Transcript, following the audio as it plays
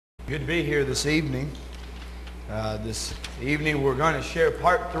Good to be here this evening. This evening we're going to share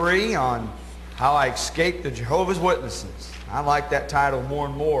part 3 on how I escaped the Jehovah's Witnesses. I like that title more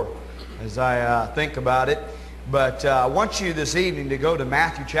and more as I think about it. But I want you this evening to go to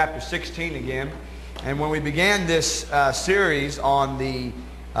Matthew chapter 16 again. And when we began this series on the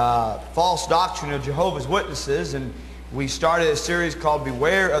false doctrine of Jehovah's Witnesses, and we started a series called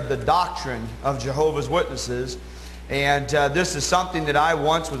Beware of the Doctrine of Jehovah's Witnesses. And this is something that I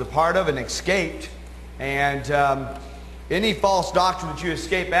once was a part of and escaped. And any false doctrine that you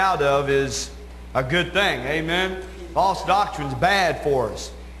escape out of is a good thing. Amen? False doctrine is bad for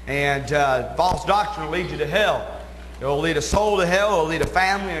us. And false doctrine will lead you to hell. It will lead a soul to hell. It will lead a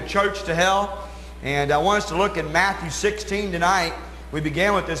family and a church to hell. And I want us to look at Matthew 16 tonight. We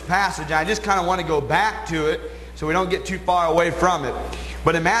began with this passage. And I just kind of want to go back to it so we don't get too far away from it.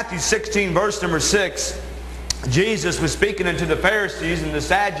 But in Matthew 16, verse number 6, Jesus was speaking unto the Pharisees and the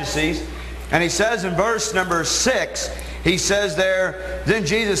Sadducees, and he says in verse number 6, he says there, Then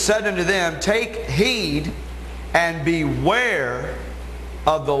Jesus said unto them, Take heed and beware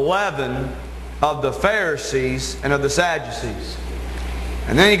of the leaven of the Pharisees and of the Sadducees.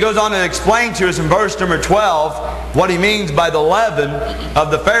 And then he goes on to explain to us in verse number 12 what he means by the leaven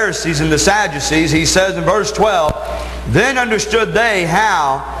of the Pharisees and the Sadducees. He says in verse 12, Then understood they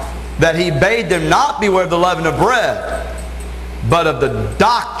how that he bade them not beware of the leaven of bread, but of the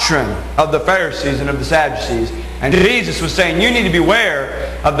doctrine of the Pharisees and of the Sadducees. And Jesus was saying, you need to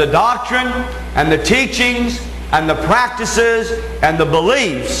beware of the doctrine and the teachings and the practices and the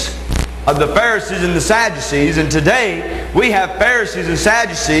beliefs of the Pharisees and the Sadducees. And today we have Pharisees and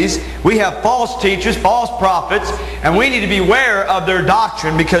Sadducees. We have false teachers, false prophets, and we need to beware of their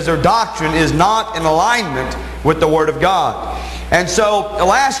doctrine because their doctrine is not in alignment with the Word of God. And so the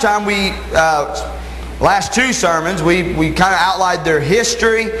last time last two sermons, we kind of outlined their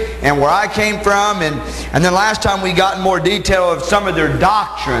history and where I came from. And then last time we got in more detail of some of their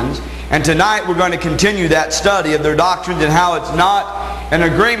doctrines. And tonight we're going to continue that study of their doctrines and how it's not in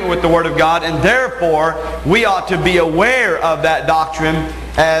agreement with the Word of God. And therefore, we ought to be aware of that doctrine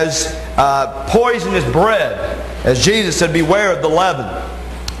as poisonous bread. As Jesus said, beware of the leaven.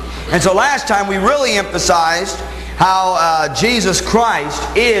 And so last time we really emphasized how Jesus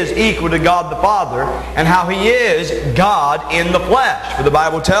Christ is equal to God the Father and how He is God in the flesh. For the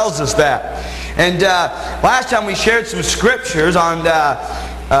Bible tells us that. And last time we shared some scriptures on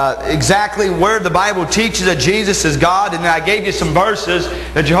exactly where the Bible teaches that Jesus is God. And then I gave you some verses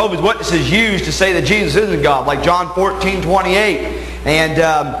that Jehovah's Witnesses use to say that Jesus isn't God. Like John 14:28.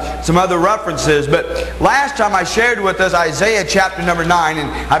 And some other references. But last time I shared with us Isaiah chapter number 9,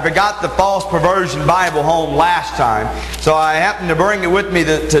 and I forgot the false perversion Bible home last time, so I happened to bring it with me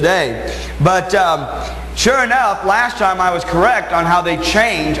today. But sure enough, last time I was correct on how they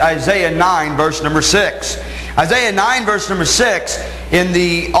changed Isaiah 9 verse number 6. Isaiah 9 verse number 6 in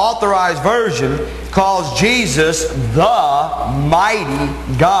the Authorized Version calls Jesus the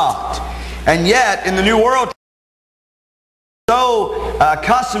mighty God. And yet in the New World so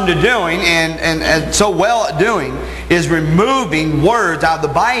accustomed to doing and so well at doing is removing words out of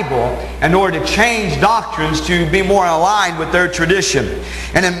the Bible in order to change doctrines to be more aligned with their tradition.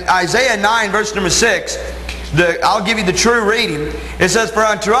 And in Isaiah 9 verse number 6, I'll give you the true reading. It says, For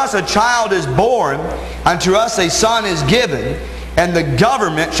unto us a child is born, unto us a son is given, and the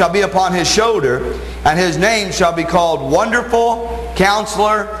government shall be upon his shoulder, and his name shall be called Wonderful,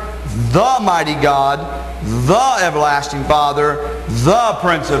 Counselor, the Mighty God, the Everlasting Father, the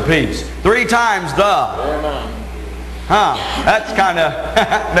Prince of Peace. 3 times the. Amen. That's kind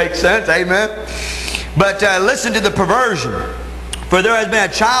of makes sense. Amen. But listen to the perversion. For there has been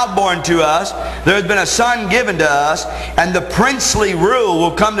a child born to us, there has been a son given to us, and the princely rule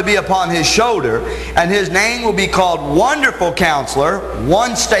will come to be upon his shoulder, and his name will be called Wonderful Counselor.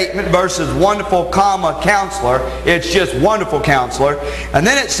 One statement versus Wonderful, Counselor. It's just Wonderful Counselor. And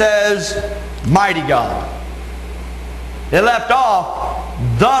then it says Mighty God. It left off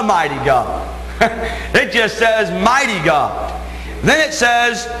the Mighty God. It just says Mighty God. Then it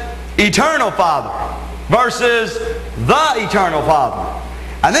says Eternal Father versus the Eternal Father.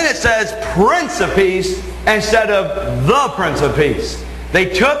 And then it says Prince of Peace instead of the Prince of Peace. They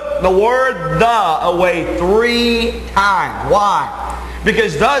took the word the away 3 times. Why?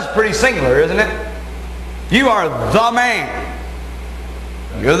 Because the is pretty singular, isn't it? You are the man.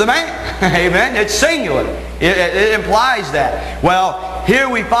 You're the man. Amen. It's singular. It implies that. Well, here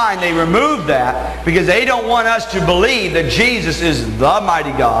we find they removed that because they don't want us to believe that Jesus is the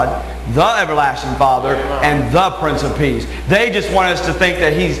mighty God, the everlasting Father, and the Prince of Peace. They just want us to think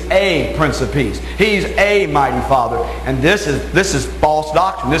that He's a Prince of Peace. He's a mighty Father. And this is false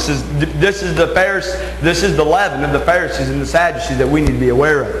doctrine. This is the leaven of the Pharisees and the Sadducees that we need to be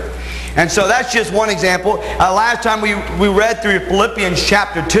aware of. And so that's just one example. Last time we read through Philippians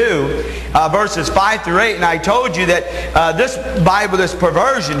chapter 2, verses 5 through 8, and I told you that this Bible, this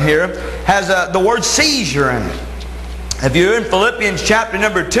perversion here, has the word seizure in it. If you're in Philippians chapter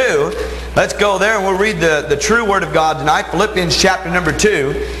number 2, let's go there and we'll read the true Word of God tonight. Philippians chapter number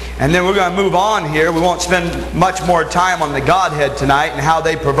 2. And then we're going to move on here. We won't spend much more time on the Godhead tonight and how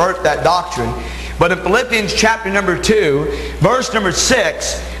they pervert that doctrine. But in Philippians chapter number 2, verse number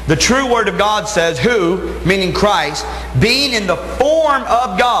 6, the true Word of God says, who, meaning Christ, being in the form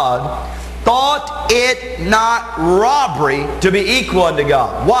of God, thought it not robbery to be equal unto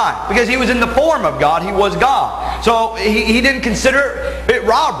God. Why? Because He was in the form of God. He was God. So he didn't consider it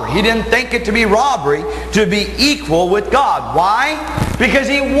robbery. He didn't think it to be robbery to be equal with God. Why? Because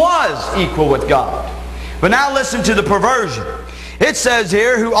He was equal with God. But now listen to the perversion. It says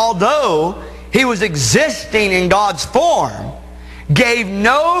here, who although He was existing in God's form, gave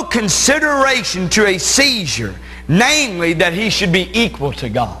no consideration to a seizure, namely that He should be equal to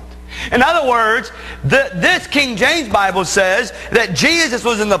God. In other words, this King James Bible says that Jesus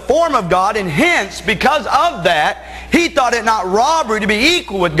was in the form of God, and hence, because of that, He thought it not robbery to be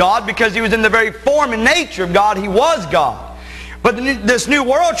equal with God because He was in the very form and nature of God. He was God. But this New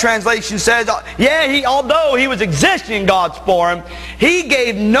World Translation says, yeah, although He was existing in God's form, He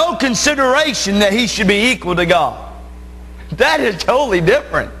gave no consideration that He should be equal to God. That is totally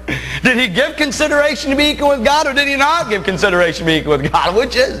different. Did He give consideration to be equal with God, or did He not give consideration to be equal with God?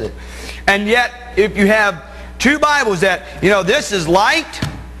 Which is it? And yet, if you have two Bibles that, this is light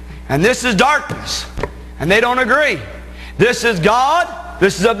and this is darkness, and they don't agree. This is God,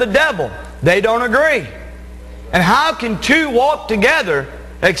 this is of the devil. They don't agree. And how can two walk together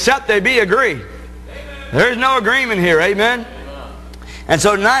except they be agreed? There's no agreement here, amen? And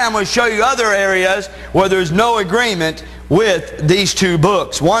so tonight I'm going to show you other areas where there's no agreement with these two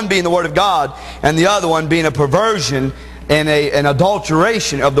books. One being the Word of God, and the other one being a perversion and an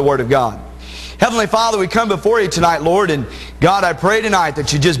adulteration of the Word of God. Heavenly Father, we come before You tonight, Lord, and God, I pray tonight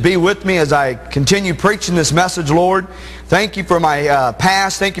that You just be with me as I continue preaching this message, Lord. Thank You for my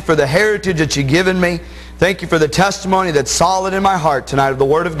past. Thank You for the heritage that You've given me. Thank You for the testimony that's solid in my heart tonight of the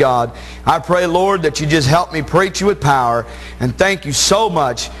Word of God. I pray, Lord, that You just help me preach You with power. And thank You so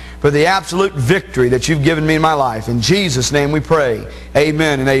much for the absolute victory that You've given me in my life. In Jesus' name we pray.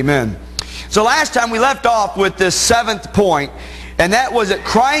 Amen and amen. So last time we left off with this seventh point, and that was that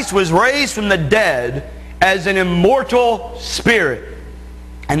Christ was raised from the dead as an immortal spirit.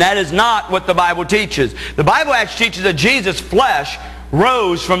 And that is not what the Bible teaches. The Bible actually teaches that Jesus' flesh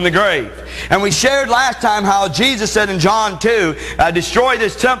rose from the grave. And we shared last time how Jesus said in John 2, destroy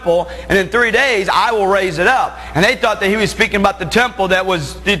this temple, and in 3 days I will raise it up. And they thought that He was speaking about the temple that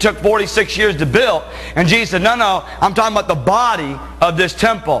it took 46 years to build. And Jesus said, no, I'm talking about the body of this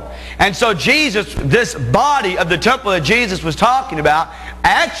temple. And so Jesus, this body of the temple that Jesus was talking about,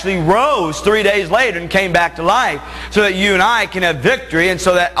 actually rose 3 days later and came back to life, so that you and I can have victory, and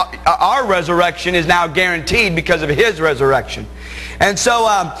so that our resurrection is now guaranteed because of His resurrection. And so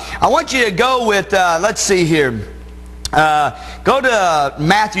I want you to go with, let's see here, go to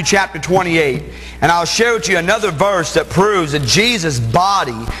Matthew chapter 28, and I'll share with you another verse that proves that Jesus'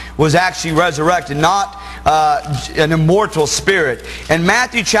 body was actually resurrected, not an immortal spirit. In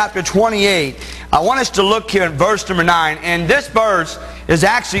Matthew chapter 28, I want us to look here at verse number 9, and this verse is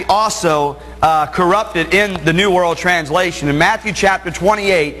actually also corrupted in the New World Translation. In Matthew chapter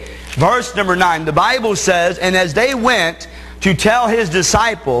 28, verse number 9, the Bible says, and as they went to tell His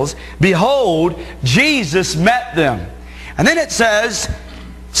disciples, behold, Jesus met them. And then it says,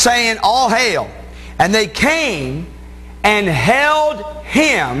 saying, all hail. And they came and held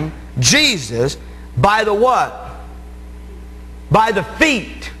Him, Jesus, by the what? By the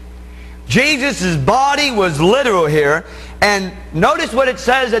feet. Jesus' body was literal here. And notice what it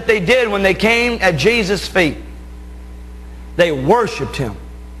says that they did when they came at Jesus' feet. They worshiped Him.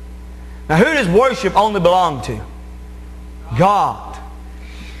 Now who does worship only belong to? God.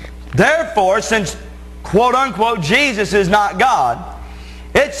 Therefore, since quote unquote Jesus is not God,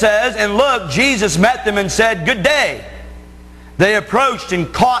 it says, and look, Jesus met them and said, good day. They approached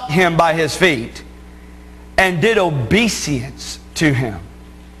and caught Him by His feet and did obeisance to Him.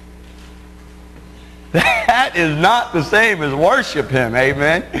 That is not the same as worship Him,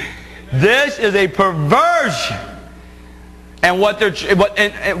 amen. This is a perversion. And what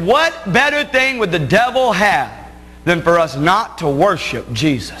better thing would the devil have than for us not to worship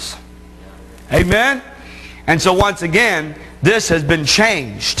Jesus? Amen? And so once again, this has been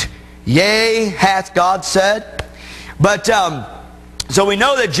changed. Yea, hath God said. But so we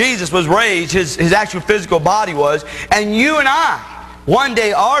know that Jesus was raised, his actual physical body was, and you and I, one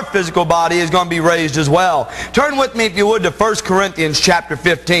day our physical body is going to be raised as well. Turn with me, if you would, to 1 Corinthians chapter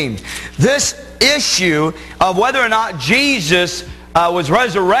 15. This issue of whether or not Jesus was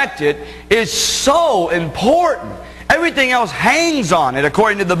resurrected is so important. Everything else hangs on it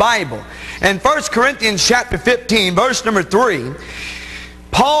according to the Bible. In 1 Corinthians chapter 15, verse number 3,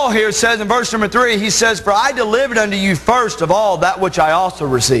 Paul here says in verse number 3, he says, "For I delivered unto you first of all that which I also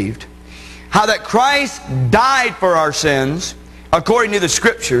received, how that Christ died for our sins, according to the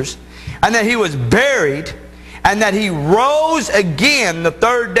Scriptures, and that He was buried, and that He rose again the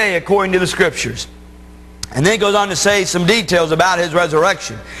third day, according to the Scriptures." And then he goes on to say some details about His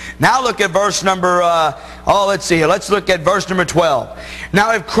resurrection. Now look at verse number, let's see here. Let's look at verse number 12.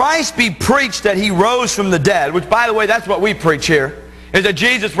 "Now if Christ be preached that He rose from the dead," which, by the way, that's what we preach here, is that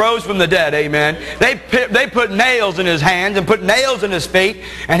Jesus rose from the dead, amen. They put nails in His hands and put nails in His feet,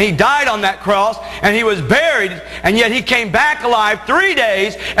 and He died on that cross, and He was buried, and yet He came back alive 3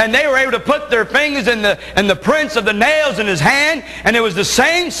 days, and they were able to put their fingers in the prints of the nails in His hand, and it was the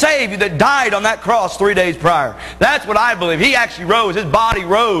same Savior that died on that cross 3 days prior. That's what I believe. He actually rose. His body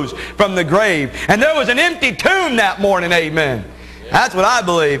rose from the grave. And there was an empty tomb that morning, amen. That's what I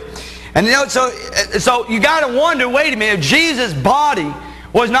believe. And you know, so you got to wonder, wait a minute, if Jesus' body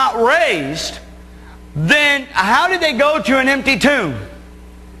was not raised, then how did they go to an empty tomb?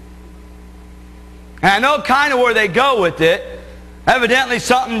 And I know kind of where they go with it. Evidently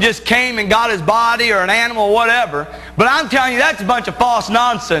something just came and got His body, or an animal, or whatever. But I'm telling you, that's a bunch of false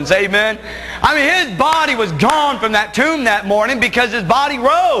nonsense, amen. I mean, His body was gone from that tomb that morning because His body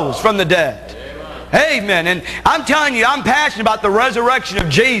rose from the dead. Amen. And I'm telling you, I'm passionate about the resurrection of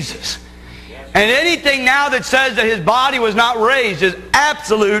Jesus. And anything now that says that His body was not raised is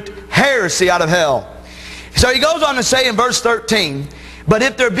absolute heresy out of hell. So he goes on to say in verse 13, "But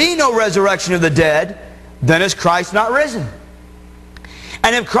if there be no resurrection of the dead, then is Christ not risen?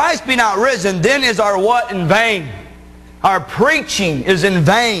 And if Christ be not risen, then is our what in vain? Our preaching is in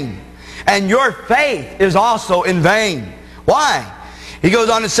vain, and your faith is also in vain." Why? He goes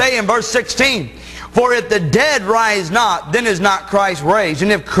on to say in verse 16, "For if the dead rise not, then is not Christ raised.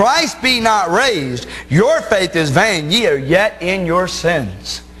 And if Christ be not raised, your faith is vain. Ye are yet in your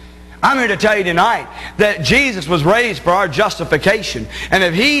sins." I'm here to tell you tonight that Jesus was raised for our justification. And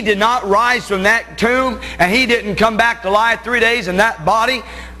if He did not rise from that tomb, and He didn't come back to life 3 days in that body,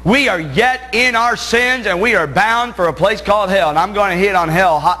 we are yet in our sins, and we are bound for a place called hell. And I'm going to hit on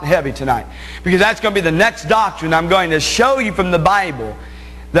hell hot and heavy tonight, because that's going to be the next doctrine I'm going to show you from the Bible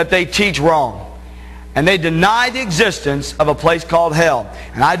that they teach wrong. And they deny the existence of a place called hell.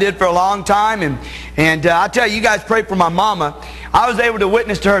 And I did for a long time. And I tell you, you guys pray for my mama. I was able to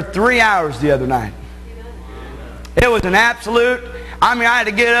witness to her 3 hours the other night. It was an absolute, I had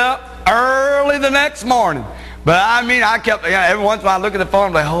to get up early the next morning. But I kept, every once in a while I look at the phone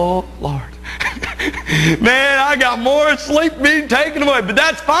and I'm like, oh, Lord. Man, I got more sleep being taken away. But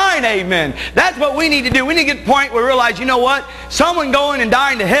that's fine, amen. That's what we need to do. We need to get to the point where we realize, you know what? Someone going and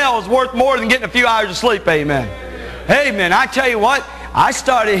dying to hell is worth more than getting a few hours of sleep, amen. Amen. I tell you what, I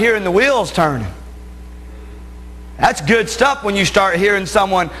started hearing the wheels turning. That's good stuff when you start hearing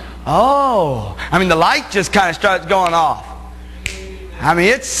someone, oh. The light just kind of starts going off.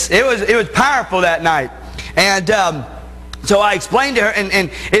 It was powerful that night. And so I explained to her, and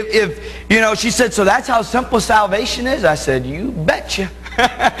if she said, "So that's how simple salvation is?" I said, "You betcha."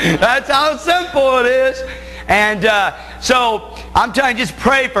 That's how simple it is. And so I'm telling you, just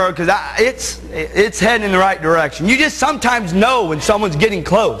pray for her, because it's heading in the right direction. You just sometimes know when someone's getting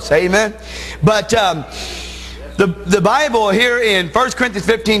close, amen. But the Bible here in 1 Corinthians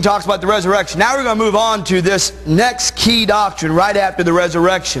 15 talks about the resurrection. Now we're going to move on to this next key doctrine right after the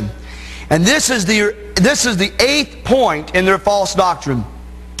resurrection. And this is the 8th point in their false doctrine.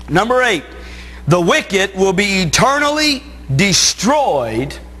 Number 8, the wicked will be eternally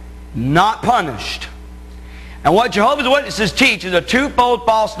destroyed, not punished. And what Jehovah's Witnesses teach is a twofold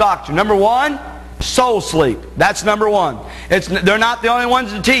false doctrine. Number 1, soul sleep. That's number 1. They're not the only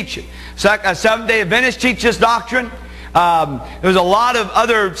ones to teach it. Seventh-day Adventists teach this doctrine. There's a lot of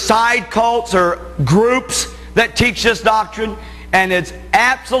other side cults or groups that teach this doctrine. And it's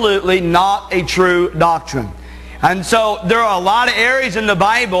absolutely not a true doctrine. And so there are a lot of areas in the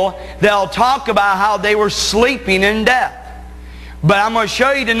Bible that'll talk about how they were sleeping in death. But I'm going to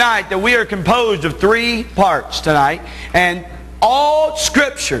show you tonight that we are composed of 3 parts tonight. And all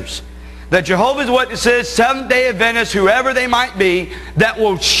scriptures that Jehovah's Witnesses, Seventh-day Adventists, whoever they might be, that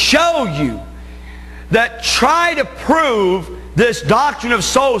will show you, that try to prove this doctrine of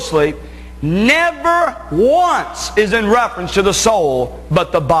soul sleep, never once is in reference to the soul,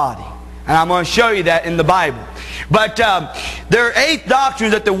 but the body. And I'm going to show you that in the Bible. But there are 8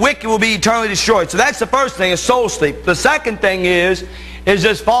 doctrines that the wicked will be eternally destroyed. So that's the first thing, is soul sleep. The second thing is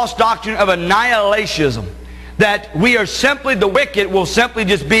this false doctrine of annihilationism. That we are simply, the wicked will simply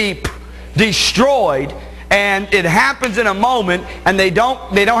just be destroyed, and it happens in a moment, and they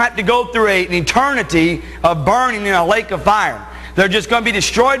don't have to go through an eternity of burning in a lake of fire. They're just going to be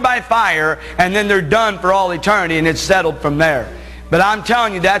destroyed by fire, and then they're done for all eternity, and it's settled from there. But I'm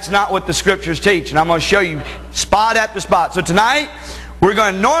telling you, that's not what the Scriptures teach. And I'm going to show you spot after spot. So tonight, we're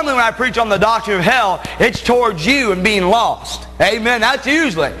going to, normally when I preach on the doctrine of hell, it's towards you and being lost. Amen. That's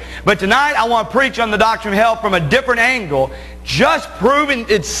usually. But tonight, I want to preach on the doctrine of hell from a different angle, just proving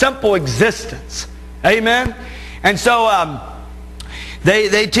its simple existence. Amen. And so,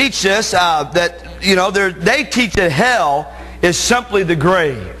 they teach this, that, you know, they teach that hell is simply the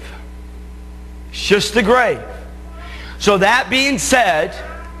grave. It's just the grave. So that being said,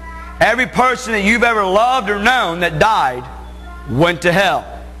 every person that you've ever loved or known that died went to hell.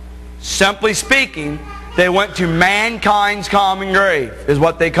 Simply speaking, they went to mankind's common grave, is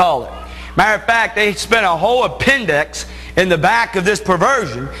what they call it. Matter of fact, they spent a whole appendix in the back of this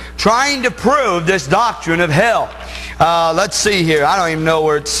perversion trying to prove this doctrine of hell. Let's see here. I don't even know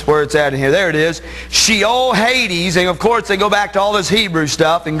where it's at in here. There it is. Sheol, Hades, and of course they go back to all this Hebrew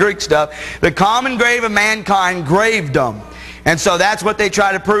stuff and Greek stuff. The common grave of mankind, gravedom. And so that's what they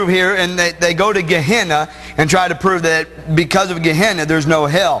try to prove here, and they go to Gehenna and try to prove that because of Gehenna there's no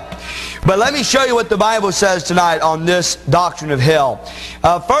hell. But let me show you what the Bible says tonight on this doctrine of hell.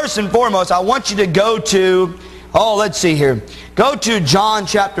 First and foremost, I want you to go to, let's see here. Go to John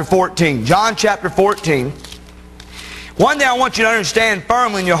chapter 14. John chapter 14. One thing I want you to understand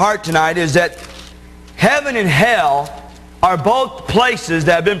firmly in your heart tonight is that heaven and hell are both places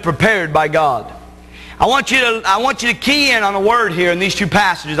that have been prepared by God. I want you to key in on a word here in these 2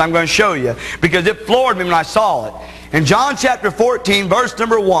 passages I'm going to show you, because it floored me when I saw it. In John chapter 14, verse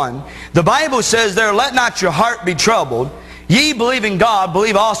number 1, the Bible says there, "Let not your heart be troubled. Ye believe in God,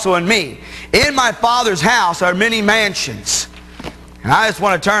 believe also in me. In my Father's house are many mansions." And I just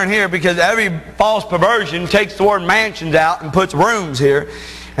want to turn here, because every false perversion takes the word mansions out and puts rooms here.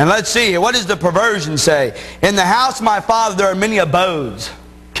 And let's see here. What does the perversion say? "In the house of my Father there are many abodes."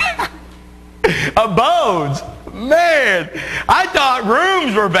 Abodes? Man, I thought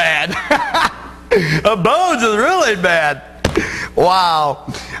rooms were bad. Abodes is really bad. Wow.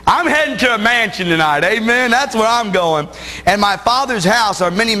 I'm heading to a mansion tonight. Amen. That's where I'm going. "And my Father's house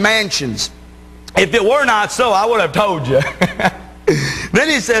are many mansions. If it were not so, I would have told you." Then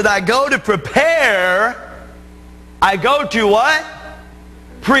he says, "I go to prepare." I go to what?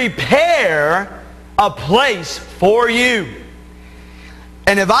 Prepare a place for you.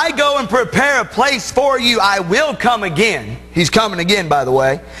 "And if I go and prepare a place for you, I will come again." He's coming again, by the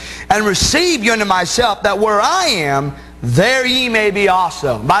way. "And receive you unto myself, that where I am, there ye may be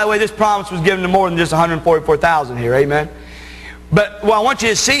also." By the way, this promise was given to more than just 144,000 here. Amen. But what I want you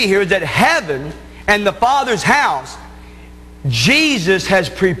to see here is that heaven and the Father's house, Jesus has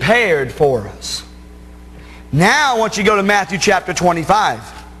prepared for us. Now I want you to go to Matthew chapter 25.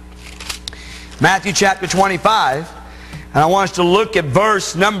 Matthew chapter 25. And I want us to look at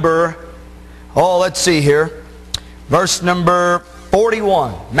verse number, let's see here. Verse number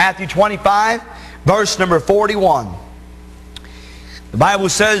 41. Matthew 25, verse number 41. The Bible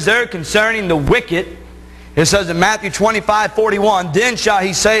says there concerning the wicked, it says in Matthew 25, 41, "Then shall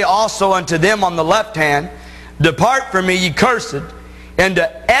he say also unto them on the left hand, Depart from me, ye cursed, into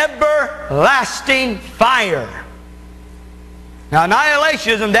everlasting fire." Now,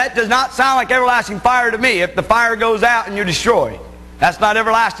 annihilationism, that does not sound like everlasting fire to me. If the fire goes out and you're destroyed, that's not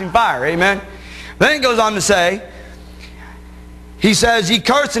everlasting fire. Amen. Then it goes on to say, he says, "Ye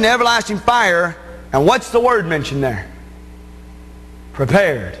cursed into everlasting fire." And what's the word mentioned there?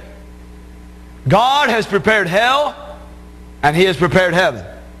 Prepared. God has prepared hell, and He has prepared heaven.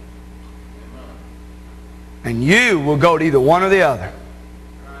 And you will go to either one or the other.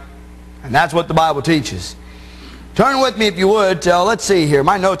 And that's what the Bible teaches. Turn with me, if you would, to, let's see here.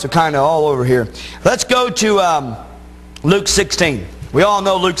 My notes are kind of all over here. Let's go to Luke 16. We all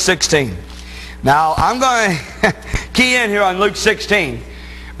know Luke 16. Now, I'm going to key in here on Luke 16,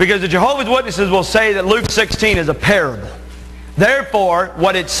 because the Jehovah's Witnesses will say that Luke 16 is a parable. Therefore,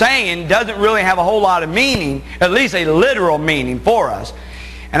 what it's saying doesn't really have a whole lot of meaning, at least a literal meaning for us.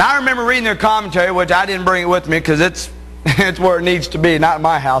 And I remember reading their commentary, which I didn't bring it with me because it's where it needs to be, not in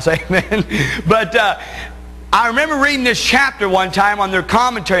my house, amen. But I remember reading this chapter one time on their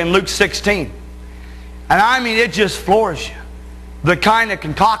commentary in Luke 16. And I mean, it just floors you. The kind of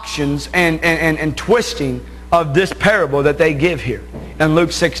concoctions and twisting of this parable that they give here in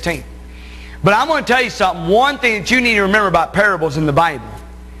Luke 16. But I'm going to tell you something. One thing that you need to remember about parables in the Bible.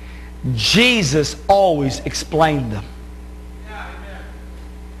 Jesus always explained them.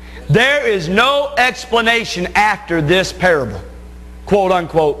 There is no explanation after this parable. Quote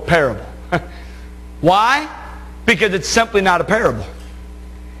unquote parable. Why? Because it's simply not a parable.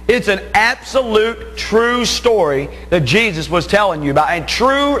 It's an absolute true story that Jesus was telling you about. A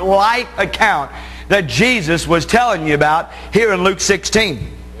true life account that Jesus was telling you about here in Luke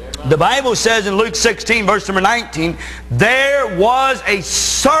 16. The Bible says in Luke 16, verse number 19, there was a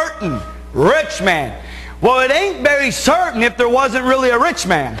certain rich man. Well, it ain't very certain if there wasn't really a rich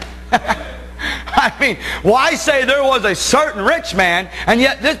man. I mean, why say there was a certain rich man, and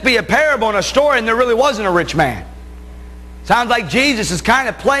yet this be a parable and a story and there really wasn't a rich man? Sounds like Jesus is kind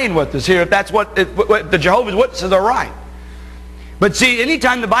of playing with us here, if that's what the Jehovah's Witnesses are right. But see,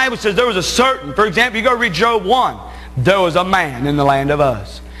 anytime the Bible says there was a certain, for example, you go read Job 1, there was a man in the land of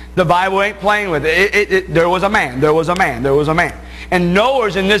Uz. The Bible ain't playing with it. There was a man, there was a man, there was a man. And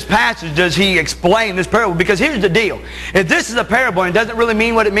nowhere in this passage does he explain this parable. Because here's the deal. If this is a parable and it doesn't really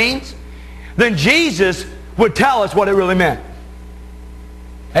mean what it means, then Jesus would tell us what it really meant.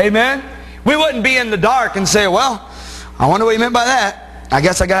 Amen? We wouldn't be in the dark and say, well, I wonder what he meant by that. I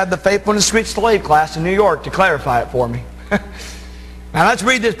guess I got to have the Faithful in the Street Slave class in New York to clarify it for me. Now let's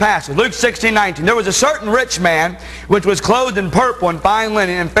read this passage. Luke 16:19. There was a certain rich man which was clothed in purple and fine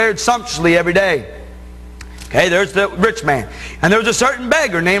linen and fared sumptuously every day. Okay, there's the rich man. And there was a certain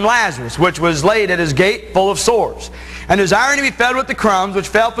beggar named Lazarus, which was laid at his gate full of sores, and desiring to be fed with the crumbs which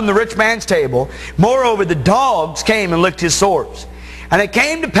fell from the rich man's table. Moreover, the dogs came and licked his sores. And it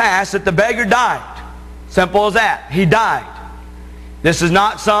came to pass that the beggar died. Simple as that. He died. This is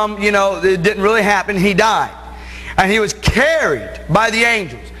not some, it didn't really happen. He died. And he was carried by the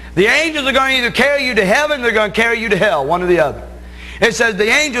angels. The angels are going to either carry you to heaven or they're going to carry you to hell, one or the other. It says the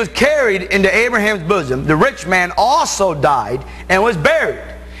angels carried into Abraham's bosom. The rich man also died and was buried.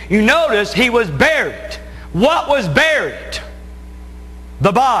 You notice he was buried. What was buried?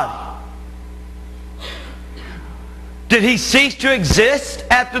 The body. Did he cease to exist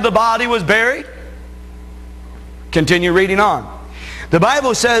after the body was buried? Continue reading on. The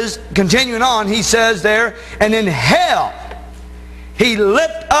Bible says, continuing on, he says there, and in hell he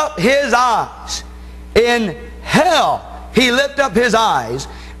lift up his eyes. In hell he lift up his eyes,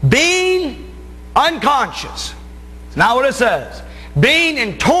 being unconscious. That's not what it says. Being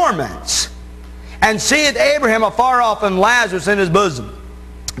in torments, and seeth Abraham afar off and Lazarus in his bosom.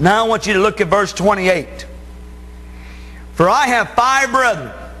 Now I want you to look at verse 28. For I have 5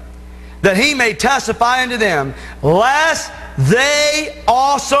 brethren, that he may testify unto them, lest they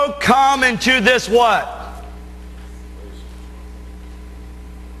also come into this what?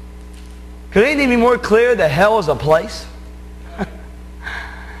 Could anything be more clear that hell is a place?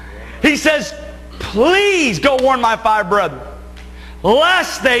 He says, please go warn my 5 brethren,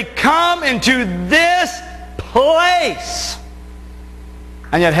 lest they come into this place.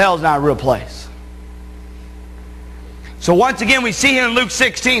 And yet hell's not a real place. So once again, we see here in Luke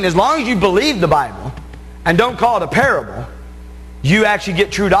 16, as long as you believe the Bible and don't call it a parable, you actually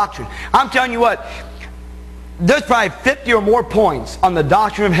get true doctrine. I'm telling you what, there's probably 50 or more points on the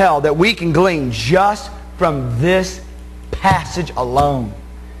doctrine of hell that we can glean just from this passage alone.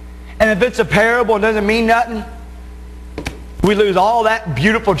 And if it's a parable and doesn't mean nothing, we lose all that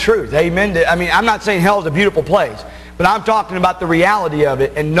beautiful truth. Amen. I mean, I'm not saying hell is a beautiful place, but I'm talking about the reality of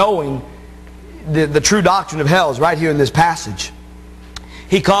it and knowing the true doctrine of hell is right here in this passage.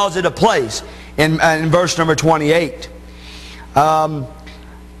 He calls it a place in verse number 28.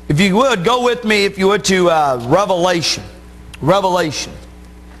 If you would, go with me, if you would, to Revelation. Revelation,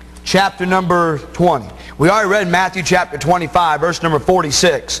 chapter number 20. We already read Matthew chapter 25, verse number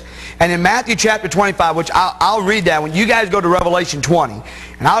 46. And in Matthew chapter 25, which I'll read that when you guys go to Revelation 20,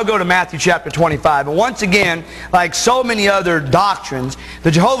 and I'll go to Matthew chapter 25. And once again, like so many other doctrines,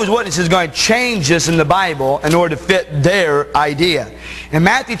 the Jehovah's Witnesses is going to change this in the Bible in order to fit their idea. In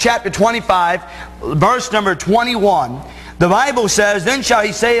Matthew chapter 25, verse number 21, the Bible says, Then shall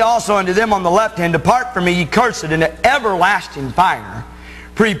he say also unto them on the left hand, Depart from me, ye cursed, into everlasting fire,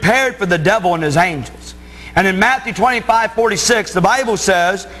 prepared for the devil and his angels. And in Matthew 25:46, the Bible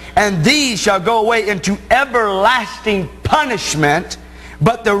says, "And these shall go away into everlasting punishment,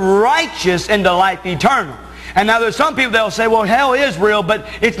 but the righteous into life eternal." And now there's some people that will say, well, hell is real, but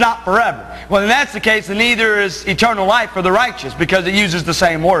it's not forever. Well, if that's the case, then neither is eternal life for the righteous, because it uses the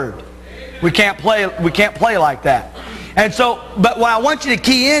same word. We can't play like that. And so, but what I want you to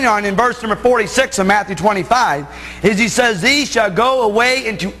key in on in verse number 46 of Matthew 25 is he says, "These shall go away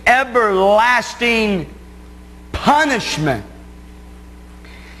into everlasting punishment."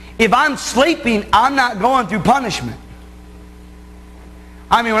 If I'm sleeping, I'm not going through punishment.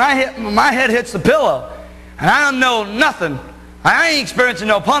 I mean, when my head hits the pillow, and I don't know nothing, I ain't experiencing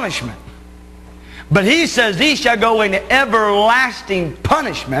no punishment. But he says, "These shall go into everlasting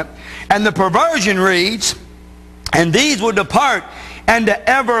punishment." And the perversion reads, "And these will depart into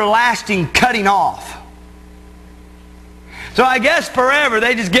everlasting cutting off." So I guess forever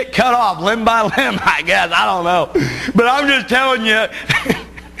they just get cut off limb by limb, I guess. I don't know. But I'm just telling you,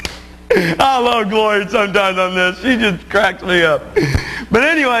 I love Gloria sometimes on this. She just cracks me up. But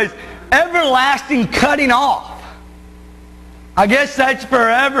anyways, everlasting cutting off. I guess that's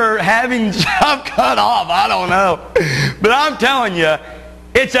forever having stuff cut off. I don't know. But I'm telling you,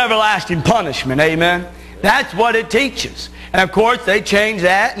 it's everlasting punishment. Amen. That's what it teaches. And of course, they change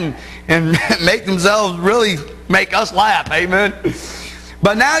that and make themselves really make us laugh. Amen.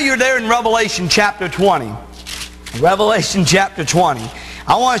 But now you're there in Revelation chapter 20. Revelation chapter 20.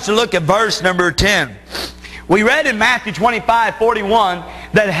 I want us to look at verse number 10. We read in Matthew 25:41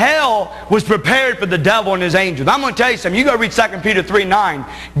 that hell was prepared for the devil and his angels. I'm going to tell you something. You go read 2 Peter 3:9.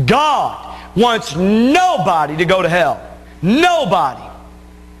 God wants nobody to go to hell. Nobody.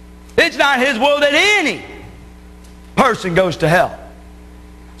 It's not His will that any person goes to hell.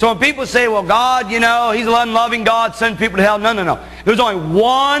 So when people say, well, God, you know, He's an unloving God, sends people to hell. No, no, no. There's only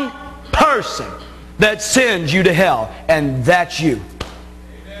one person that sends you to hell, and that's you.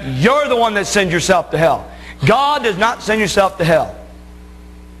 You're the one that sends yourself to hell. God does not send yourself to hell.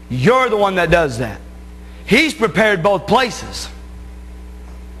 You're the one that does that. He's prepared both places.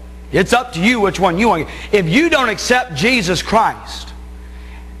 It's up to you which one you want. If you don't accept Jesus Christ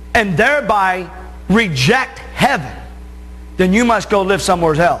and thereby reject heaven, then you must go live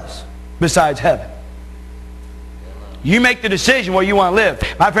somewhere else besides heaven. You make the decision where you want to live.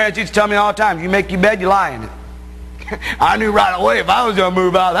 My parents used to tell me all the time, you make your bed, you lie in it. I knew right away if I was going to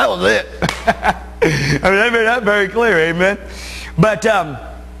move out, that was it. I mean, they made that very clear, amen. But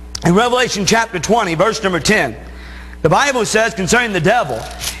in Revelation chapter 20, verse number 10, the Bible says concerning the devil,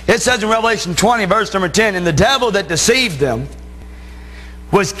 it says in Revelation 20, verse number 10, "And the devil that deceived them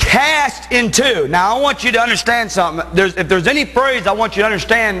was cast into." Now, I want you to understand something. If there's any phrase I want you to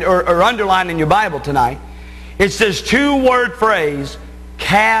understand or underline in your Bible tonight, it's this two-word phrase,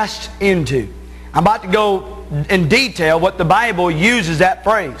 cast into. I'm about to go in detail what the Bible uses that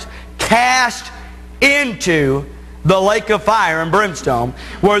phrase. Cast into the lake of fire and brimstone,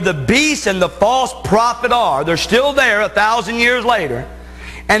 where the beast and the false prophet are. They're still there 1,000 years later.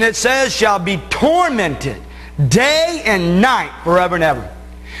 And it says, shall be tormented day and night forever and ever.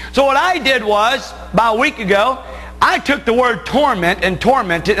 So what I did was, about a week ago, I took the word torment and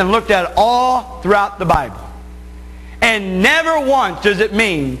tormented and looked at it all throughout the Bible. And never once does it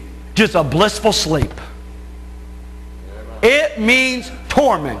mean just a blissful sleep. It means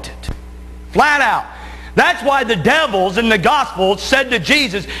tormented. Flat out. That's why the devils in the Gospels said to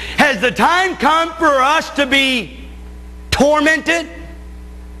Jesus, has the time come for us to be tormented?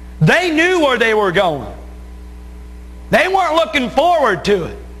 They knew where they were going. They weren't looking forward to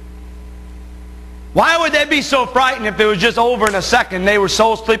it. Why would they be so frightened if it was just over in a second? They were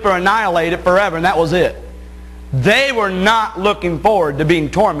soul sleep or annihilated forever, and that was it. They were not looking forward to being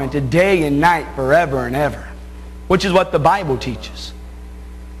tormented day and night forever and ever, which is what the Bible teaches.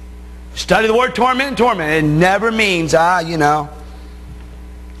 Study the word torment and torment. It never means,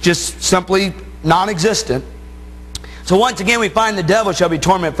 just simply non-existent. So once again, we find the devil shall be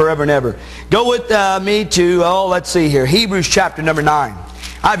tormented forever and ever. Go with me to, let's see here, Hebrews chapter number 9.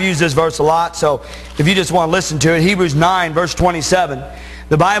 I've used this verse a lot, so if you just want to listen to it, Hebrews 9, verse 27.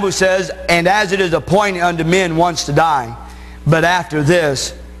 The Bible says, and as it is appointed unto men once to die, but after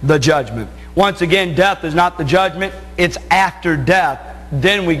this, the judgment. Once again, death is not the judgment. It's after death,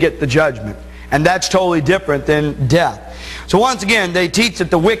 then we get the judgment. And that's totally different than death. So once again, they teach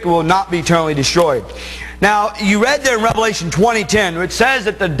that the wicked will not be eternally destroyed. Now, you read there in Revelation 20:10, it says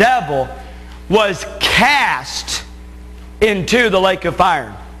that the devil was cast into the lake of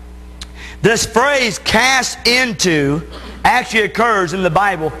fire. This phrase, cast into, actually occurs in the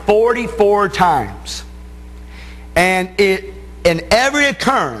Bible 44 times. And in every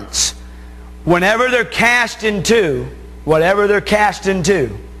occurrence, whenever they're cast into, whatever they're cast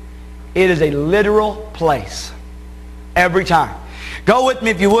into, it is a literal place. Every time. Go with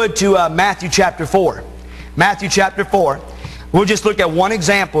me, if you would, to Matthew chapter 4. Matthew chapter 4. We'll just look at one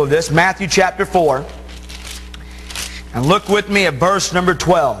example of this. Matthew chapter 4. And look with me at verse number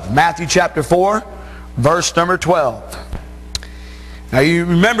 12. Matthew chapter 4, verse number 12. Now you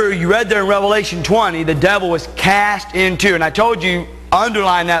remember, you read there in Revelation 20, the devil was cast into. And I told you,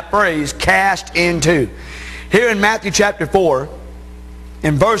 underline that phrase, cast into. Here in Matthew chapter 4,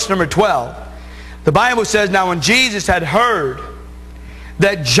 in verse number 12, the Bible says, now when Jesus had heard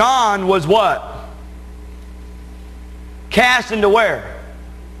that John was what? Cast into where?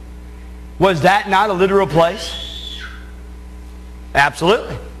 Was that not a literal place?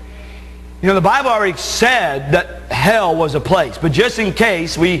 Absolutely. You know, the Bible already said that hell was a place. But just in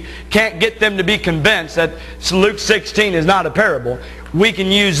case we can't get them to be convinced that Luke 16 is not a parable, we can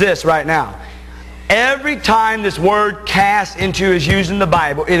use this right now. Every time this word cast into is used in the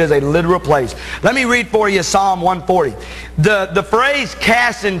Bible, it is a literal place. Let me read for you Psalm 140. The phrase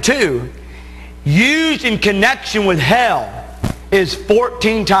cast into, used in connection with hell, is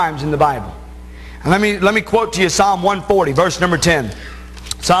 14 times in the Bible. And let me quote to you Psalm 140, verse number 10.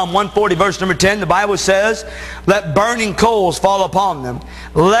 Psalm 140, verse number 10, the Bible says, let burning coals fall upon them.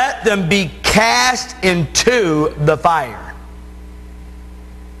 Let them be cast into the fire.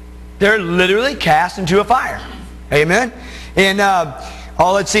 They're literally cast into a fire. Amen? And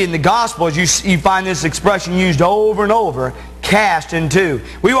let's see, in the Gospels, you find this expression used over and over, cast into.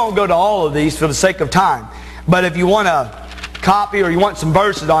 We won't go to all of these for the sake of time. But if you want a copy or you want some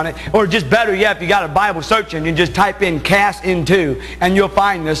verses on it, or just better yet, if you got a Bible search engine, just type in cast into, and you'll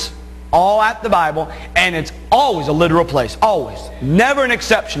find this all at the Bible, and it's always a literal place. Always. Never an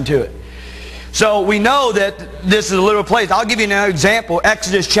exception to it. So we know that this is a literal place. I'll give you another example.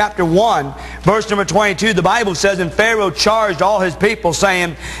 Exodus chapter 1, verse number 22. The Bible says, and Pharaoh charged all his people,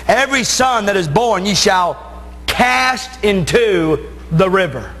 saying, every son that is born ye shall cast into the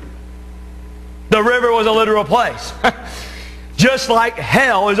river. The river was a literal place. Just like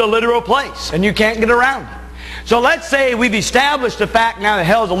hell is a literal place, and you can't get around it. So let's say we've established the fact now that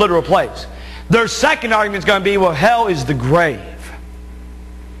hell is a literal place. Their second argument is going to be, well, hell is the grave.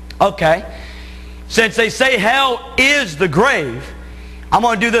 Okay. Since they say hell is the grave, I'm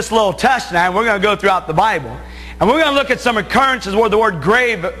going to do this little test now, and we're going to go throughout the Bible. And we're going to look at some occurrences where the word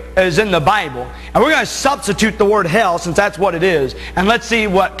grave is in the Bible. And we're going to substitute the word hell, since that's what it is. And let's see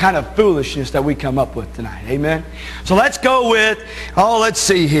what kind of foolishness that we come up with tonight. Amen? So let's go with, let's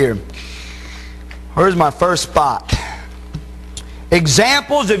see here. Where's my first spot?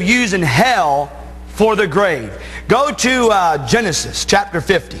 Examples of using hell for the grave. Go to Genesis chapter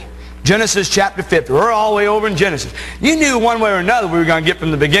 50. Genesis chapter 50. We're all the way over in Genesis. You knew one way or another we were going to get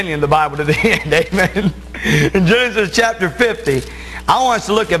from the beginning of the Bible to the end. Amen. In Genesis chapter 50, I want us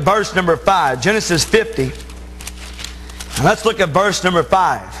to look at verse number 5. Genesis 50. And let's look at verse number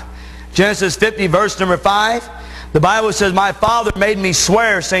 5. Genesis 50, verse number 5. The Bible says, my father made me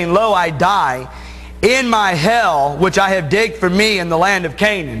swear, saying, lo, I die in my hell, which I have digged for me in the land of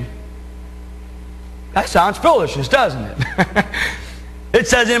Canaan. That sounds foolishness, doesn't it? It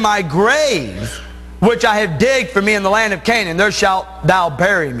says, in my grave, which I have digged for me in the land of Canaan, there shalt thou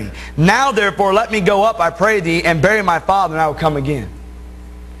bury me. Now therefore let me go up, I pray thee, and bury my father, and I will come again.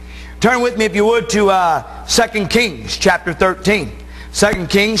 Turn with me, if you would, to 2 Kings chapter 13. 2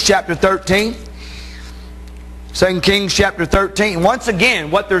 Kings chapter 13. 2 Kings chapter 13. Once again,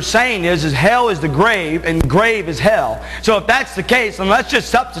 what they're saying is hell is the grave, and grave is hell. So if that's the case, then let's just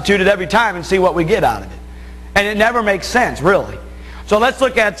substitute it every time and see what we get out of it. And it never makes sense, really. So let's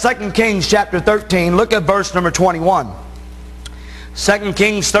look at 2 Kings chapter 13. Look at verse number 21. 2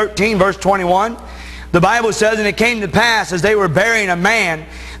 Kings 13, verse 21. The Bible says, and it came to pass, as they were burying a man,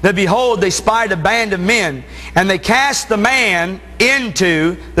 that behold, they spied a band of men, and they cast the man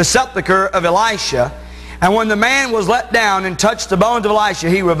into the sepulchre of Elisha. And when the man was let down and touched the bones of Elisha,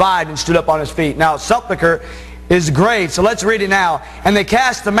 he revived and stood up on his feet. Now, sepulchre is grave. So let's read it now. And they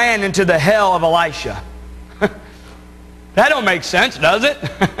cast the man into the hell of Elisha. That don't make sense, does it?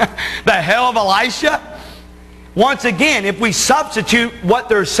 The hell of Elisha? Once again, if we substitute what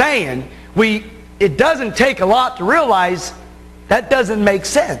they're saying, it doesn't take a lot to realize that doesn't make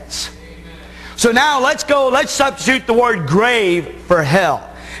sense. So now let's substitute the word grave for hell.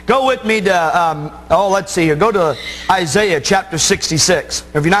 Go with me to, let's see here. Go to Isaiah chapter 66.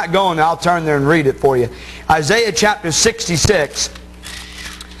 If you're not going, I'll turn there and read it for you. Isaiah chapter 66.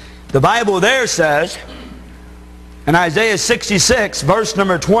 The Bible there says, in Isaiah 66, verse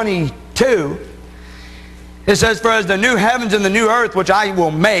number 22, It says, "For as the new heavens and the new earth which I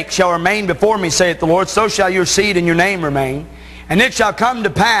will make shall remain before me, saith the Lord, so shall your seed and your name remain. And it shall come to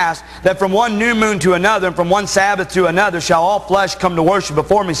pass that from one new moon to another, and from one Sabbath to another, shall all flesh come to worship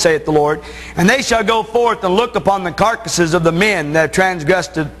before me, saith the Lord. And they shall go forth and look upon the carcasses of the men that have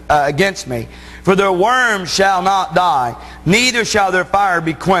transgressed against me. For their worms shall not die, neither shall their fire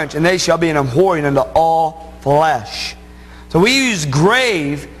be quenched, and they shall be an abhorring unto all flesh." So we use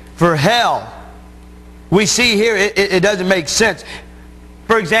grave for hell. We see here it doesn't make sense.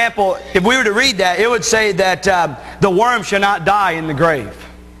 For example, if we were to read that, it would say that the worm shall not die in the grave.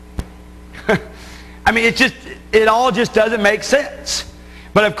 I mean, it all just doesn't make sense.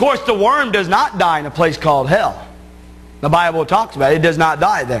 But of course, the worm does not die in a place called hell. The Bible talks about it. It does not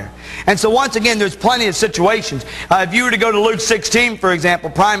die there. And so once again, there's plenty of situations. If you were to go to Luke 16, for example,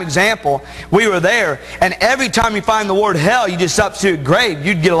 prime example, we were there, and every time you find the word hell, you just substitute grave,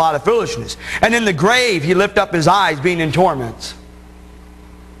 you'd get a lot of foolishness. And in the grave, he lift up his eyes, being in torments.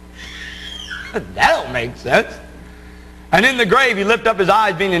 That don't make sense. And in the grave, he lift up his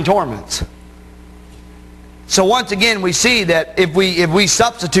eyes, being in torments. So once again, we see that if we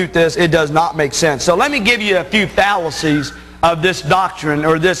substitute this, it does not make sense. So let me give you a few fallacies of this doctrine,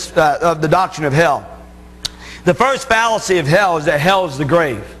 or this of the doctrine of hell. The first fallacy of hell is that hell is the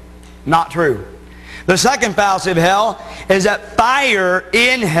grave. Not true. The second fallacy of hell is that fire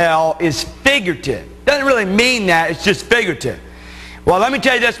in hell is figurative. Doesn't really mean that, it's just figurative. Well, let me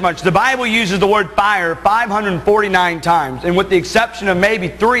tell you this much. The Bible uses the word fire 549 times. And with the exception of maybe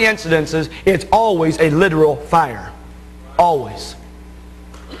 3 incidences, it's always a literal fire. Always.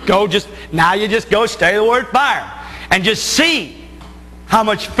 Now you just go study the word fire. And just see how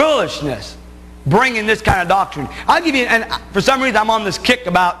much foolishness bringing this kind of doctrine. I'll give you, and for some reason I'm on this kick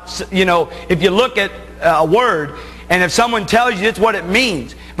about, if you look at a word, and if someone tells you it's what it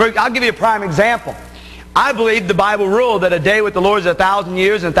means. I'll give you a prime example. I believe the Bible rule that a day with the Lord is 1,000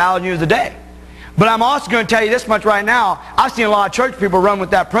 years and 1,000 years a day. But I'm also going to tell you this much right now. I've seen a lot of church people run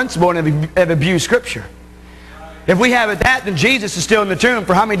with that principle and have abused Scripture. If we have it that, then Jesus is still in the tomb.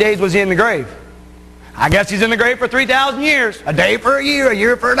 For how many days was he in the grave? I guess he's in the grave for 3,000 years. A day for a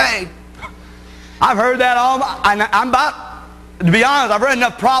year for a day. I've heard that all. I'm about, to be honest, I've read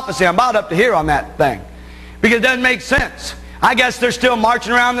enough prophecy. I'm about up to here on that thing. Because it doesn't make sense. I guess they're still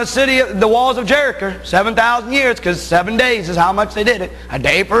marching around the city, the walls of Jericho, 7,000 years, because 7 days is how much they did it. A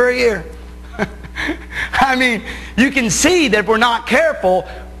day for a year. I mean, you can see that if we're not careful,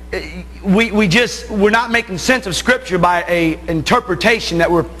 we're not making sense of Scripture by an interpretation that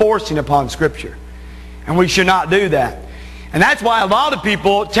we're forcing upon Scripture. And we should not do that. And that's why a lot of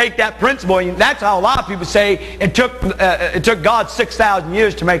people take that principle, and that's how a lot of people say it took God 6,000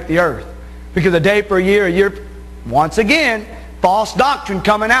 years to make the earth. Because a day for a year, once again, false doctrine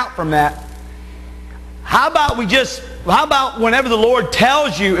coming out from that. How about whenever the Lord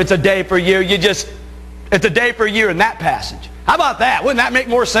tells you it's a day for a year, it's a day for a year in that passage. How about that? Wouldn't that make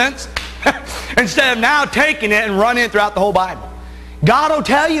more sense? Instead of now taking it and running it throughout the whole Bible. God will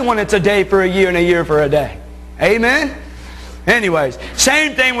tell you when it's a day for a year and a year for a day. Amen? Anyways,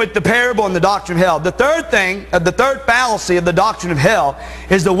 same thing with the parable and the doctrine of hell. The third fallacy of the doctrine of hell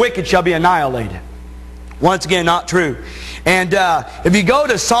is the wicked shall be annihilated. Once again, not true. And if you go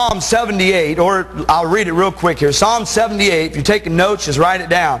to Psalm 78, or I'll read it real quick here. Psalm 78, if you're taking notes, just write it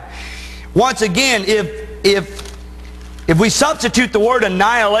down. Once again, if we substitute the word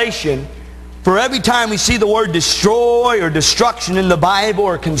annihilation for every time we see the word destroy or destruction in the Bible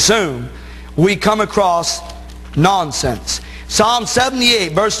or consume, we come across nonsense. Psalm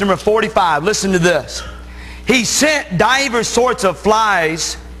 78, verse number 45. Listen to this. He sent divers sorts of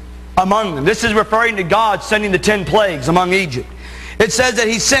flies among them. This is referring to God sending the 10 plagues among Egypt. It says that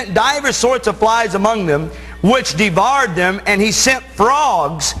he sent divers sorts of flies among them, which devoured them, and he sent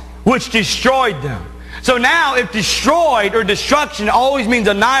frogs, which destroyed them. So now, if destroyed or destruction always means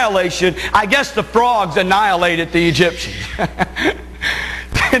annihilation, I guess the frogs annihilated the Egyptians.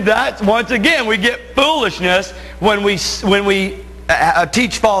 That's, once again, we get foolishness when we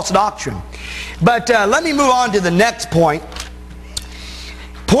teach false doctrine. But let me move on to the next point.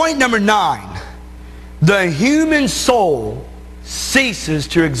 Point number 9. The human soul ceases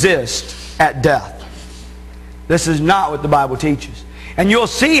to exist at death. This is not what the Bible teaches. And you'll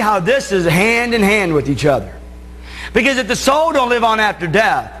see how this is hand in hand with each other. Because if the soul don't live on after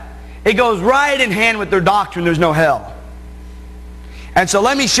death, it goes right in hand with their doctrine there's no hell. And so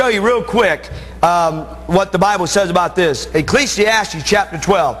let me show you real quick what the Bible says about this. Ecclesiastes chapter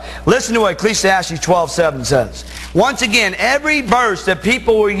 12. Listen to what Ecclesiastes 12:7 says. Once again, every verse that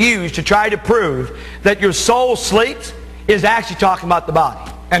people will use to try to prove that your soul sleeps is actually talking about the body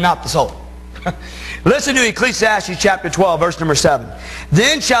and not the soul. Listen to Ecclesiastes chapter 12, verse number 7.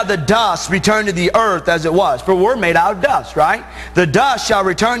 Then shall the dust return to the earth as it was. For we're made out of dust, right? The dust shall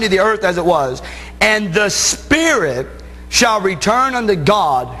return to the earth as it was. And the spirit shall return unto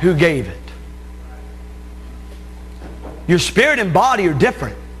God who gave it. Your spirit and body are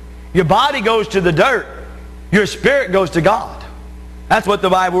different. Your body goes to the dirt. Your spirit goes to God. That's what the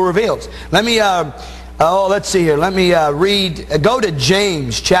Bible reveals. Let me, let's see here. Let me read, go to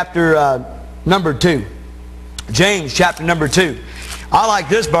James chapter number 2. James chapter number 2. I like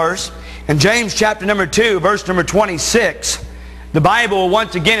this verse. In James chapter number 2, verse number 26, the Bible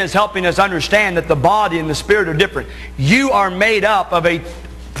once again is helping us understand that the body and the spirit are different. You are made up of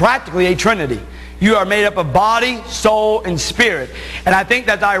practically a trinity. You are made up of body, soul, and spirit. And I think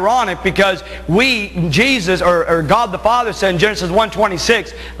that's ironic because Jesus, or God the Father said in Genesis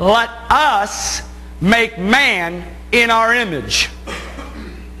 1:26, let us make man in our image.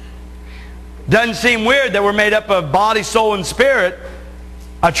 Doesn't seem weird that we're made up of body, soul, and spirit,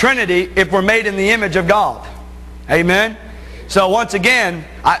 a trinity, if we're made in the image of God. Amen? So once again,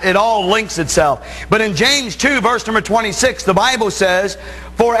 it all links itself. But in James 2, verse number 26, the Bible says,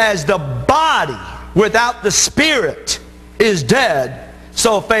 for as the body without the spirit is dead,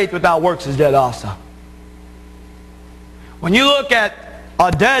 so faith without works is dead also. When you look at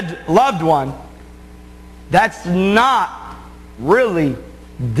a dead loved one, that's not really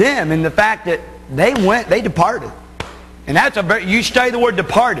them in the fact that they departed. And that's you study the word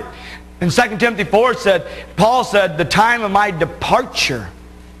departed. In 2 Timothy 4 Paul said, the time of my departure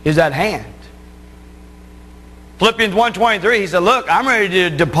is at hand. Philippians 1:23, he said, look, I'm ready to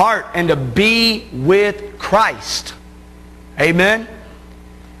depart and to be with Christ. Amen?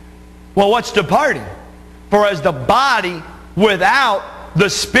 Well, what's departing? For as the body without the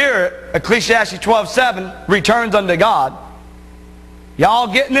spirit, Ecclesiastes 12:7, returns unto God.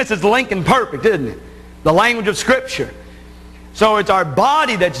 Y'all getting this? It's linking perfect, isn't it? The language of Scripture. So it's our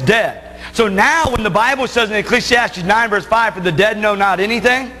body that's dead. So now when the Bible says in Ecclesiastes 9 verse 5, for the dead know not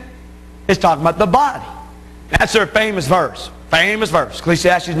anything, it's talking about the body. That's their famous verse. Famous verse.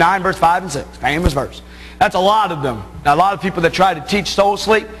 Ecclesiastes 9 verse 5 and 6. Famous verse. That's a lot of them. Now, a lot of people that try to teach soul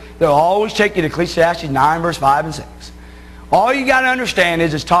sleep, they'll always take you to Ecclesiastes 9 verse 5 and 6. All you got to understand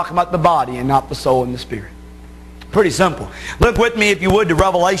is it's talking about the body and not the soul and the spirit. Pretty simple. Look with me, if you would, to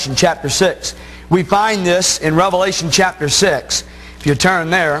Revelation chapter 6. We find this in Revelation chapter 6. If you turn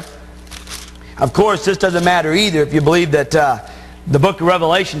there. Of course, this doesn't matter either if you believe that the book of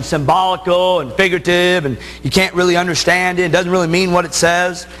Revelation is symbolical and figurative and you can't really understand it. It doesn't really mean what it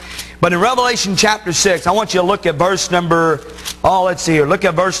says. But in Revelation chapter 6, I want you to look at verse number, let's see here. Look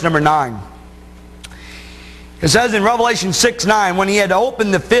at verse number 9. It says in Revelation 6:9, when he had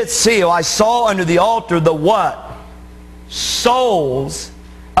opened the fifth seal, I saw under the altar the what? Souls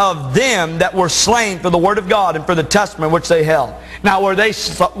of them that were slain for the word of God and for the testament which they held. Now, were they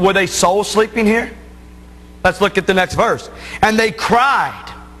soul sleeping here? Let's look at the next verse. And they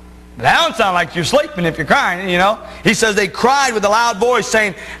cried. That don't sound like you're sleeping if you're crying, you know. He says they cried with a loud voice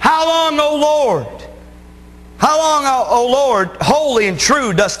saying, how long, O Lord? How long, O Lord, holy and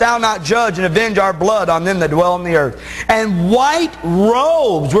true, dost thou not judge and avenge our blood on them that dwell on the earth? And white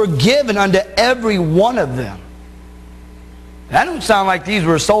robes were given unto every one of them. That don't sound like these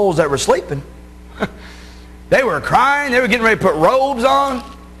were souls that were sleeping. They were crying. They were getting ready to put robes on.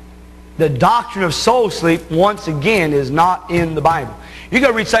 The doctrine of soul sleep, once again, is not in the Bible. You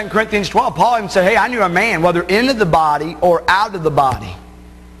go read 2 Corinthians 12. Paul even said, hey, I knew a man, whether into the body or out of the body.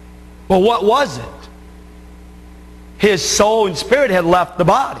 Well, what was it? His soul and spirit had left the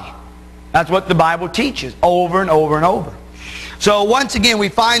body. That's what the Bible teaches over and over and over. So once again, we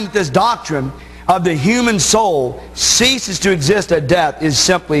find that this doctrine of the human soul ceases to exist at death is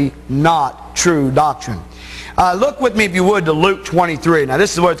simply not true doctrine. Look with me, if you would, to Luke 23. Now,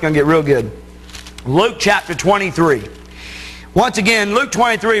 this is where it's going to get real good. Luke chapter 23. Once again, Luke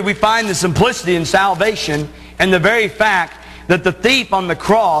 23, we find the simplicity in salvation and the very fact that the thief on the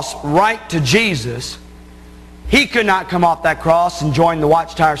cross, right to Jesus, he could not come off that cross and join the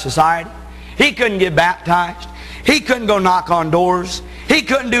Watchtower Society. He couldn't get baptized. He couldn't go knock on doors. He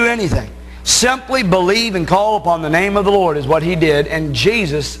couldn't do anything. Simply believe and call upon the name of the Lord is what he did. And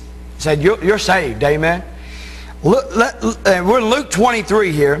Jesus said, you're saved. Amen. We're in Luke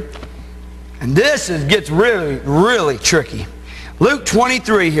 23 here. And this gets really, really tricky. Luke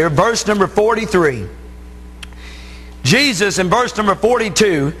 23 here, verse number 43. Jesus in verse number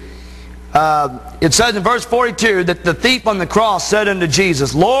 42, it says in verse 42 that the thief on the cross said unto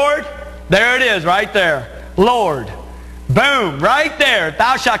Jesus, Lord, there it is right there, Lord. Boom, right there.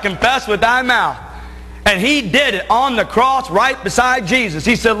 Thou shalt confess with thy mouth. And he did it on the cross right beside Jesus.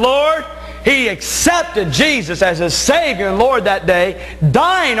 He said, Lord, he accepted Jesus as his Savior and Lord that day,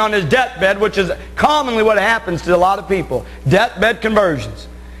 dying on his deathbed, which is commonly what happens to a lot of people, deathbed conversions.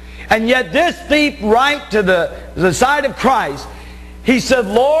 And yet this thief, right to the side of Christ, he said,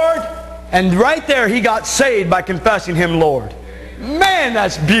 Lord, and right there he got saved by confessing him Lord. Man,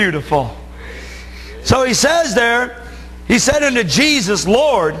 that's beautiful. So he says there, he said unto Jesus,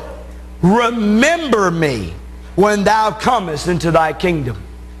 Lord, remember me when thou comest into thy kingdom.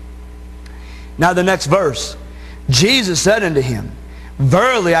 Now the next verse. Jesus said unto him,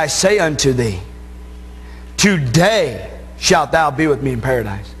 verily I say unto thee, today shalt thou be with me in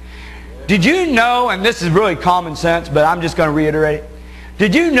paradise. Did you know, and this is really common sense, but I'm just going to reiterate it.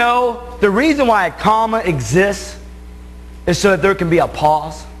 Did you know the reason why a comma exists is so that there can be a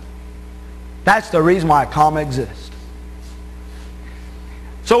pause? That's the reason why a comma exists.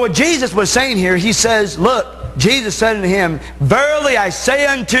 So what Jesus was saying here, he says, look, Jesus said unto him, verily I say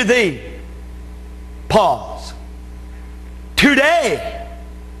unto thee, pause, today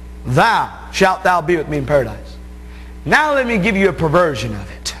shalt thou be with me in paradise. Now let me give you a perversion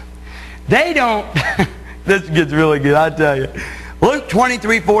of it. They don't, this gets really good, I tell you. Luke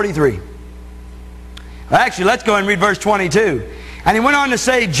 23:43. Actually, let's go and read verse 22. And he went on to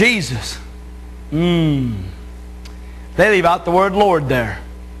say, Jesus. They leave out the word Lord there.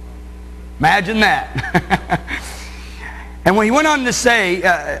 Imagine that. And when he went on to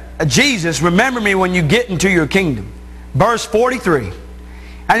say, Jesus, remember me when you get into your kingdom. Verse 43.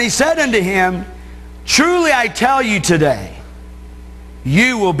 And he said unto him, truly I tell you today,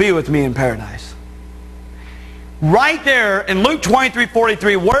 you will be with me in paradise. Right there in Luke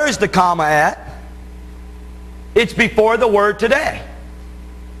 23:43, where is the comma at? It's before the word today.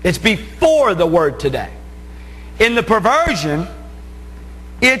 It's before the word today. In the perversion,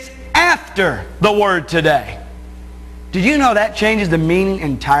 it's after the word today. Did you know that changes the meaning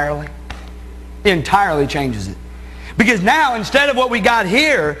entirely? It entirely changes it. Because now, instead of what we got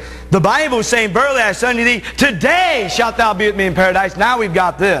here, the Bible is saying, verily I say unto thee, today shalt thou be with me in paradise. Now we've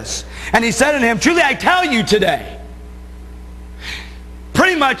got this. And he said unto him, truly I tell you today,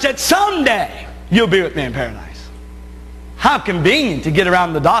 pretty much that someday you'll be with me in paradise. How convenient to get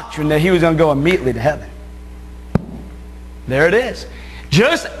around the doctrine that he was going to go immediately to heaven. There it is.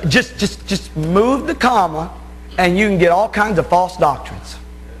 Just move the comma and you can get all kinds of false doctrines.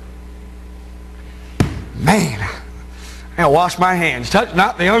 Man, I gotta wash my hands. Touch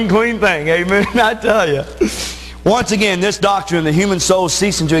not the unclean thing. Amen. I tell you. Once again, this doctrine, the human soul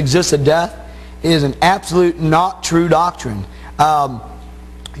ceasing to exist at death, is an absolute not true doctrine.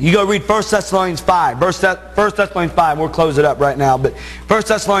 You go read 1 Thessalonians 5. 1 Thessalonians 5. We'll close it up right now. But 1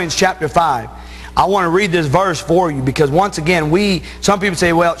 Thessalonians chapter 5. I want to read this verse for you because once again, some people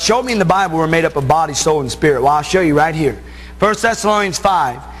say, well, show me in the Bible we're made up of body, soul, and spirit. Well, I'll show you right here. 1 Thessalonians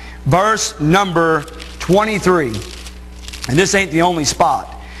 5, verse number 23. And this ain't the only spot.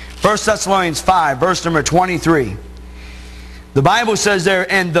 1 Thessalonians 5, verse number 23. The Bible says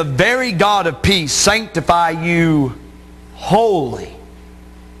there, and the very God of peace sanctify you wholly.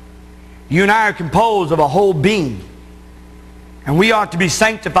 You and I are composed of a whole being. And we ought to be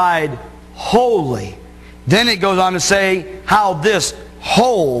sanctified wholly. Then it goes on to say how this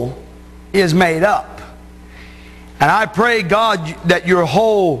whole is made up. And I pray, God, that your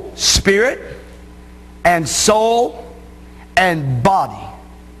whole spirit and soul and body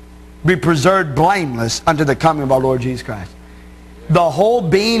be preserved blameless unto the coming of our Lord Jesus Christ. The whole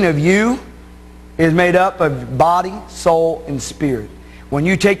being of you is made up of body, soul, and spirit. When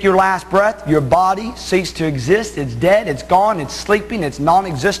you take your last breath, your body ceases to exist. It's dead, it's gone, it's sleeping, it's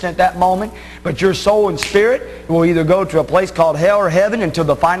non-existent at that moment. But your soul and spirit will either go to a place called hell or heaven until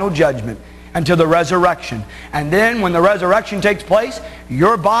the final judgment, until the resurrection. And then when the resurrection takes place,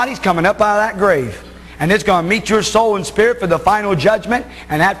 your body's coming up out of that grave. And it's going to meet your soul and spirit for the final judgment.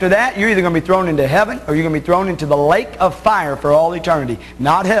 And after that, you're either going to be thrown into heaven or you're going to be thrown into the lake of fire for all eternity.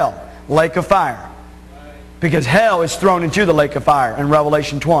 Not hell, lake of fire. Because hell is thrown into the lake of fire in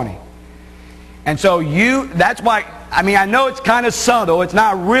Revelation 20. And so that's why, I know it's kind of subtle, it's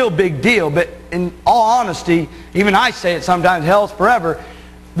not a real big deal, but in all honesty, even I say it sometimes, hell's forever.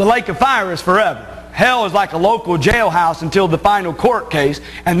 The lake of fire is forever. Hell is like a local jailhouse until the final court case,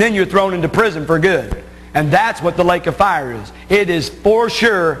 and then you're thrown into prison for good. And that's what the lake of fire is. It is for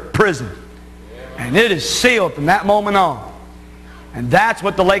sure prison. And it is sealed from that moment on. And that's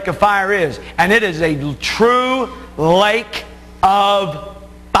what the lake of fire is. And it is a true lake of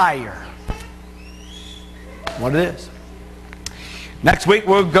fire. What it is. Next week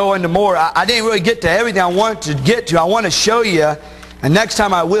we'll go into more. I didn't really get to everything I wanted to get to. I want to show you, and next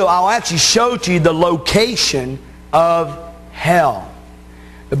time I'll actually show to you the location of hell.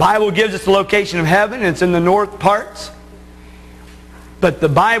 The Bible gives us the location of heaven, and it's in the north parts. But the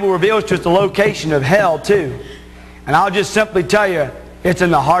Bible reveals to us the location of hell too. And I'll just simply tell you, it's in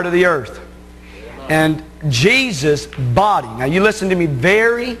the heart of the earth. And Jesus' body, now you listen to me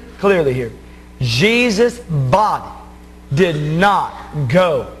very clearly here. Jesus' body did not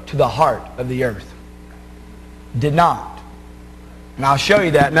go to the heart of the earth. Did not. And I'll show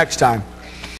you that next time.